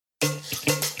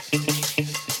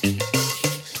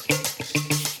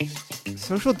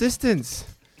Social distance.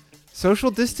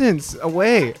 Social distance.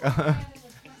 Away.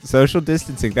 Social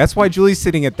distancing. That's why Julie's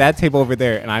sitting at that table over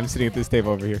there, and I'm sitting at this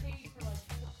table over here.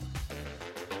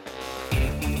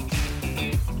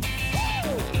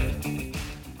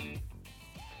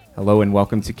 Hello and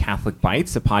welcome to Catholic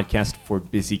Bites, a podcast for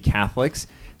busy Catholics.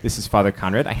 This is Father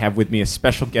Conrad. I have with me a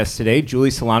special guest today,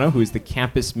 Julie Solano, who is the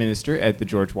campus minister at the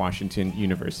George Washington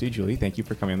University. Julie, thank you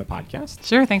for coming on the podcast.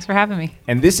 Sure, thanks for having me.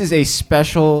 And this is a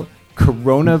special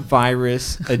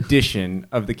coronavirus edition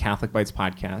of the Catholic Bites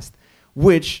podcast,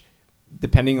 which,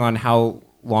 depending on how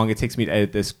long it takes me to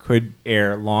edit this, could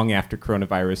air long after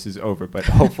coronavirus is over, but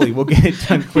hopefully we'll get it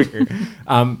done quicker.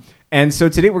 And so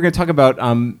today we're going to talk about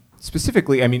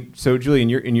specifically, so Julie,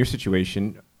 in your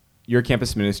situation, you're a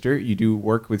campus minister. You do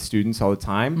work with students all the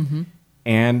time. Mm-hmm.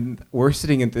 And we're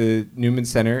sitting at the Newman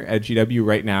Center at GW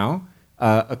right now,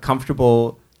 a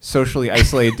comfortable, socially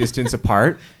isolated distance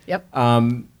apart. Yep.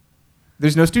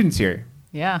 There's no students here.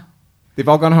 Yeah. They've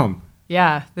all gone home.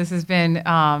 Yeah, this has been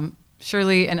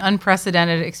surely an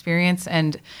unprecedented experience.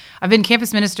 And I've been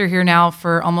campus minister here now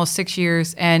for almost 6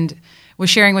 years, and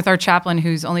was sharing with our chaplain,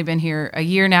 who's only been here a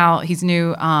year now. He's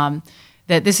new.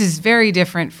 That this is very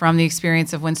different from the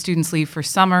experience of when students leave for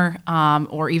summer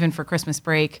or even for Christmas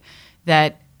break,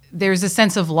 that there's a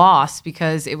sense of loss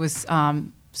because it was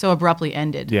so abruptly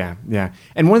ended. Yeah.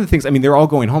 And one of the things, they're all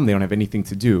going home. They don't have anything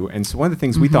to do. And so one of the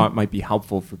things we thought might be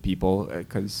helpful for people,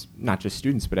 because not just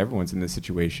students, but everyone's in this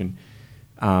situation.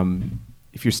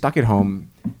 If you're stuck at home,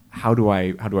 how do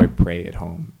I pray at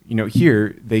home?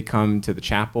 Here they come to the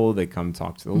chapel, they come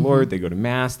talk to the Lord, they go to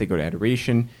Mass, they go to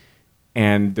adoration,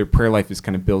 and their prayer life is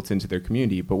kind of built into their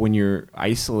community. But when you're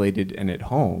isolated and at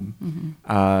home,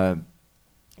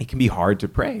 it can be hard to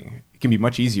pray. It can be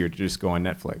much easier to just go on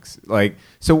Netflix.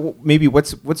 So maybe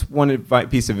what's one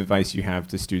piece of advice you have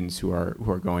to students who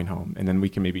are going home, and then we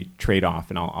can maybe trade off,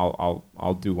 and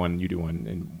I'll do one, you do one,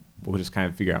 and we'll just kind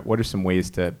of figure out what are some ways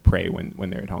to pray when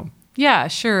they're at home. Yeah,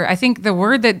 sure. I think the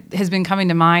word that has been coming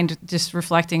to mind just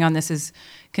reflecting on this is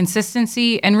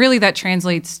consistency, and really that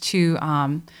translates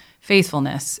to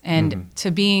faithfulness and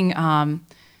to being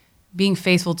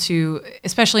faithful to,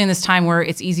 especially in this time where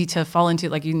it's easy to fall into,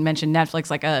 like you mentioned,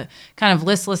 Netflix, like a kind of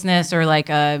listlessness or like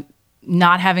a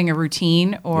not having a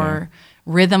routine or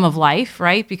rhythm of life,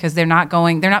 right? Because they're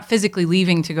not physically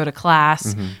leaving to go to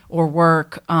class or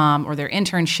work or their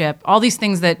internship, all these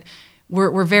things that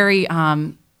we're very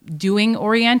doing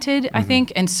oriented, I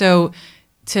think. And so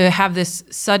to have this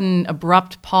sudden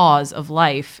abrupt pause of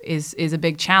life is a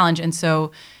big challenge. And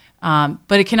so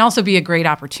but it can also be a great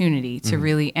opportunity to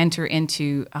really enter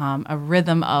into a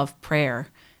rhythm of prayer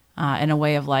and a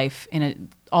way of life,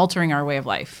 altering our way of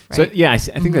life. Right?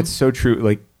 So I think that's so true.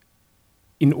 Like,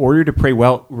 in order to pray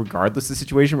well, regardless of the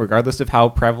situation, regardless of how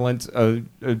prevalent a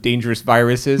dangerous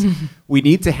virus is, we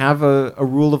need to have a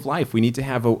rule of life. We need to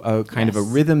have a kind of a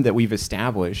rhythm that we've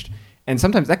established. And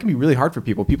sometimes that can be really hard for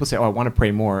people. People say, I want to pray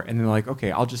more. And then they're like,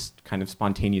 okay, I'll just kind of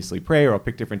spontaneously pray, or I'll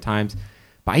pick different times.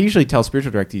 But I usually tell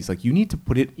spiritual directees, you need to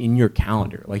put it in your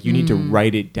calendar. You need to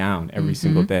write it down every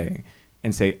single day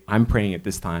and say, I'm praying at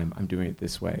this time. I'm doing it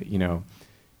this way.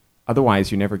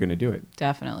 Otherwise, you're never going to do it.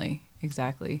 Definitely.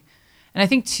 Exactly. And I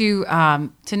think to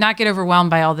not get overwhelmed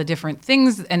by all the different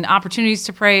things and opportunities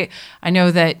to pray, I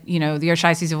know that, the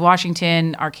Archdiocese of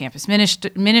Washington, our campus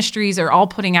ministries are all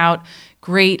putting out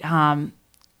great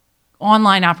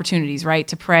online opportunities, right,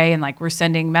 to pray, and we're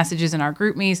sending messages in our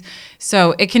group meets.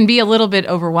 So it can be a little bit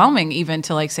overwhelming even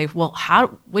to say, well,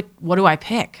 what do I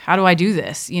pick? How do I do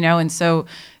this? And so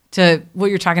to what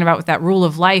you're talking about with that rule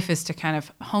of life is to kind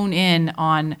of hone in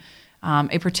on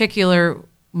a particular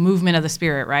movement of the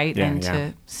Spirit, right?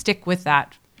 To stick with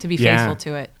that, to be faithful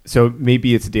to it. So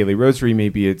maybe it's a daily rosary,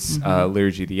 maybe it's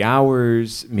Liturgy of the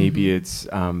Hours, maybe it's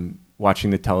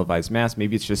watching the televised Mass,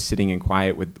 maybe it's just sitting in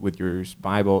quiet with your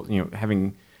Bible,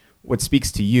 having what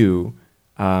speaks to you,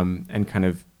 and kind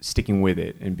of sticking with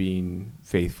it and being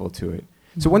faithful to it.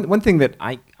 So one thing that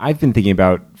I've been thinking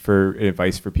about for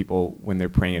advice for people when they're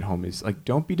praying at home is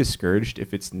don't be discouraged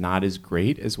if it's not as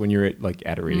great as when you're at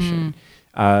adoration.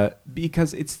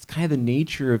 Because it's kind of the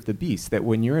nature of the beast that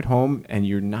when you're at home and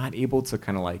you're not able to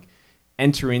kind of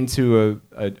enter into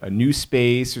a new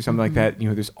space or something like that,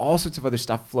 there's all sorts of other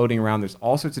stuff floating around. There's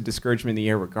all sorts of discouragement in the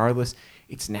air. Regardless,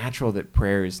 it's natural that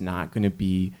prayer is not going to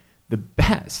be the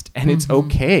best, and it's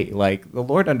okay. The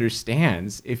Lord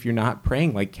understands if you're not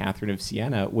praying like Catherine of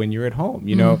Siena when you're at home.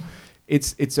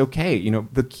 It's okay.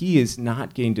 The key is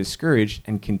not getting discouraged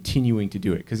and continuing to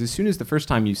do it. Because as soon as the first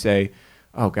time you say,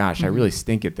 oh gosh, I really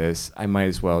stink at this, I might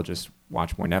as well just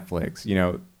watch more Netflix,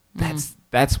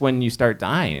 that's when you start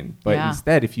dying. But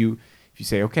instead, if you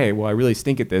say, okay, well, I really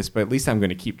stink at this, but at least I'm going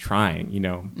to keep trying,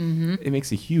 it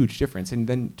makes a huge difference. And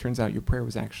then it turns out your prayer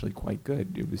was actually quite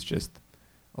good. It was just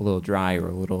a little dry or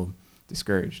a little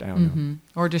discouraged. I don't know.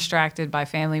 Or distracted by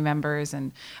family members.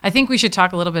 And I think we should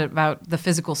talk a little bit about the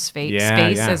physical space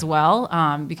as well.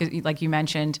 Because like you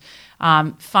mentioned,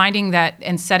 finding that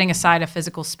and setting aside a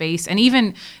physical space, and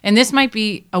this might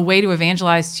be a way to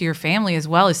evangelize to your family as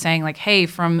well, is saying like, hey,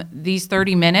 from these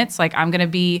 30 minutes, like I'm going to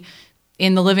be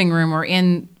in the living room or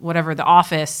in whatever, the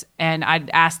office. And I'd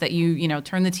ask that you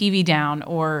turn the TV down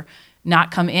or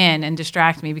not come in and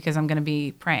distract me because I'm going to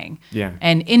be praying. Yeah.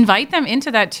 And invite them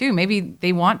into that too. Maybe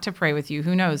they want to pray with you.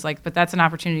 Who knows? But that's an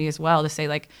opportunity as well to say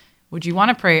would you want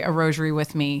to pray a rosary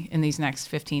with me in these next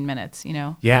 15 minutes,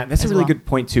 Yeah, that's a really good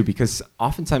point too, because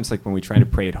oftentimes when we try to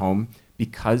pray at home,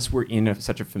 because we're in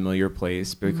such a familiar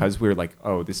place, because we're like,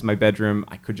 oh, this is my bedroom,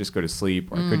 I could just go to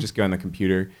sleep or I could just go on the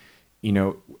computer,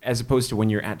 as opposed to when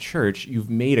you're at church, you've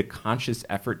made a conscious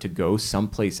effort to go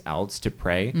someplace else to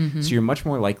pray. So you're much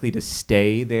more likely to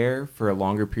stay there for a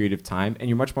longer period of time, and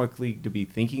you're much more likely to be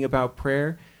thinking about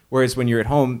prayer. Whereas when you're at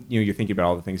home, you're thinking about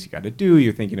all the things you got to do.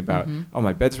 You're thinking about, oh,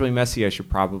 my bed's really messy, I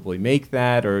should probably make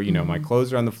that. Or, my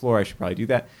clothes are on the floor, I should probably do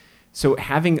that. So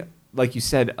having, like you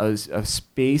said, a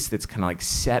space that's kind of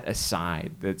set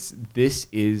aside, this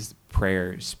is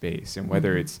prayer space. And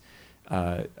whether it's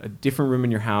a different room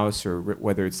in your house, or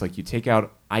whether it's you take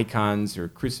out icons or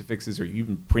crucifixes, or you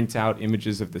even print out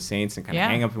images of the saints and kind of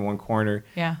hang up in one corner.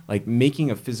 Yeah.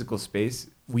 Making a physical space,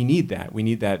 we need that. We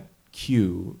need that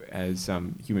cue as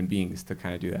human beings to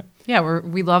kind of do that. Yeah,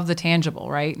 we love the tangible,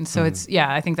 right? And so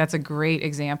I think that's a great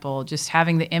example. Just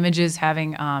having the images,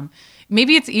 having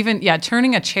maybe it's even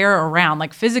turning a chair around,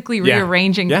 physically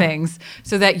rearranging things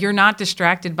so that you're not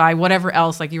distracted by whatever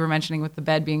else, like you were mentioning with the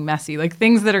bed being messy,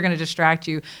 things that are going to distract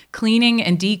you. Cleaning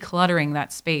and decluttering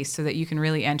that space so that you can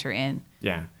really enter in.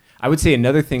 Yeah. I would say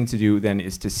another thing to do then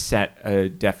is to set a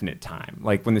definite time.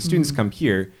 When the students come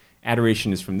here,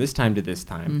 adoration is from this time to this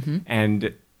time,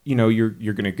 and you're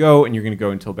going to go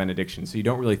until benediction, so you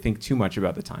don't really think too much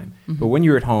about the time. But when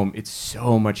you're at home, it's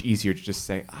so much easier to just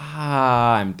say,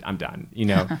 I'm done.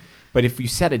 But if you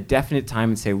set a definite time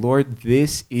and say, Lord,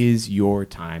 this is your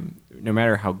time, no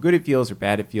matter how good it feels or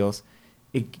bad it feels,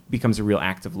 it becomes a real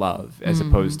act of love as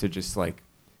opposed to just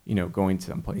going to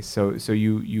someplace. So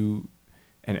you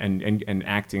and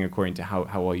acting according to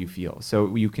how well you feel.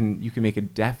 So you can make a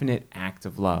definite act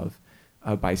of love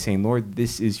by saying, Lord,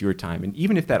 this is your time. And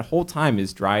even if that whole time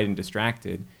is dried and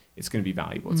distracted, it's going to be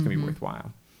valuable. It's going to be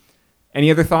worthwhile. Any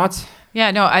other thoughts?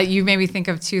 Yeah, no, you made me think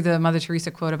of too the Mother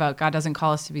Teresa quote about God doesn't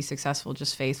call us to be successful,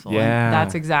 just faithful. Yeah. And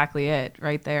that's exactly it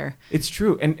right there. It's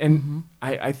true. And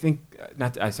I think,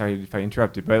 sorry if I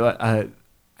interrupted, but I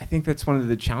think that's one of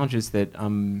the challenges that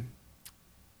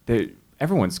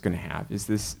everyone's going to have is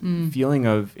this feeling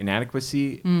of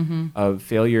inadequacy, of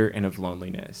failure, and of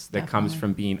loneliness that comes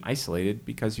from being isolated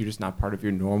because you're just not part of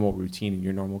your normal routine and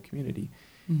your normal community.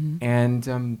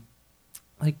 And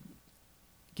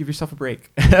give yourself a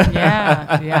break.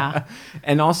 Yeah.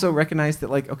 And also recognize that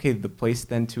the place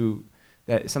then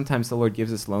that sometimes the Lord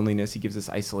gives us loneliness, he gives us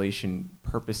isolation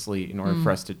purposely in order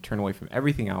for us to turn away from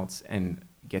everything else and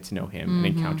get to know him and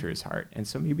encounter his heart. And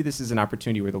so maybe this is an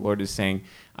opportunity where the Lord is saying,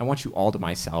 I want you all to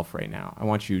myself right now. I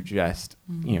want you just,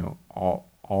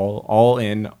 all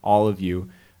in, all of you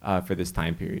for this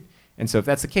time period. And so if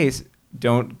that's the case,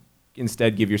 don't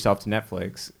instead give yourself to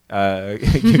Netflix.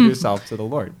 Give yourself to the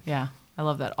Lord. Yeah, I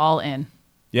love that. All in.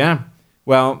 Yeah.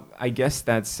 Well, I guess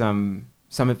that's some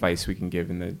advice we can give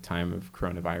in the time of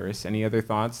coronavirus. Any other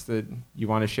thoughts that you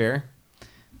want to share?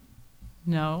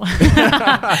 No.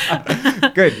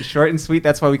 Good. Short and sweet.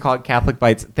 That's why we call it Catholic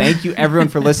Bites. Thank you, everyone,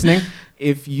 for listening.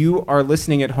 If you are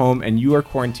listening at home and you are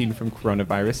quarantined from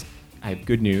coronavirus, I have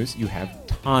good news. You have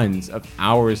tons of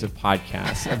hours of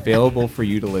podcasts available for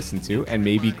you to listen to and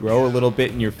maybe grow a little bit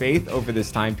in your faith over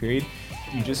this time period.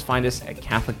 You just find us at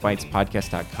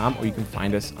CatholicBitesPodcast.com, or you can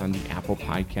find us on the Apple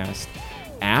Podcast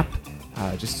app.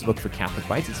 Just look for Catholic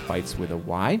Bites. It's Bites with a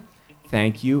Y.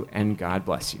 Thank you, and God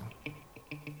bless you.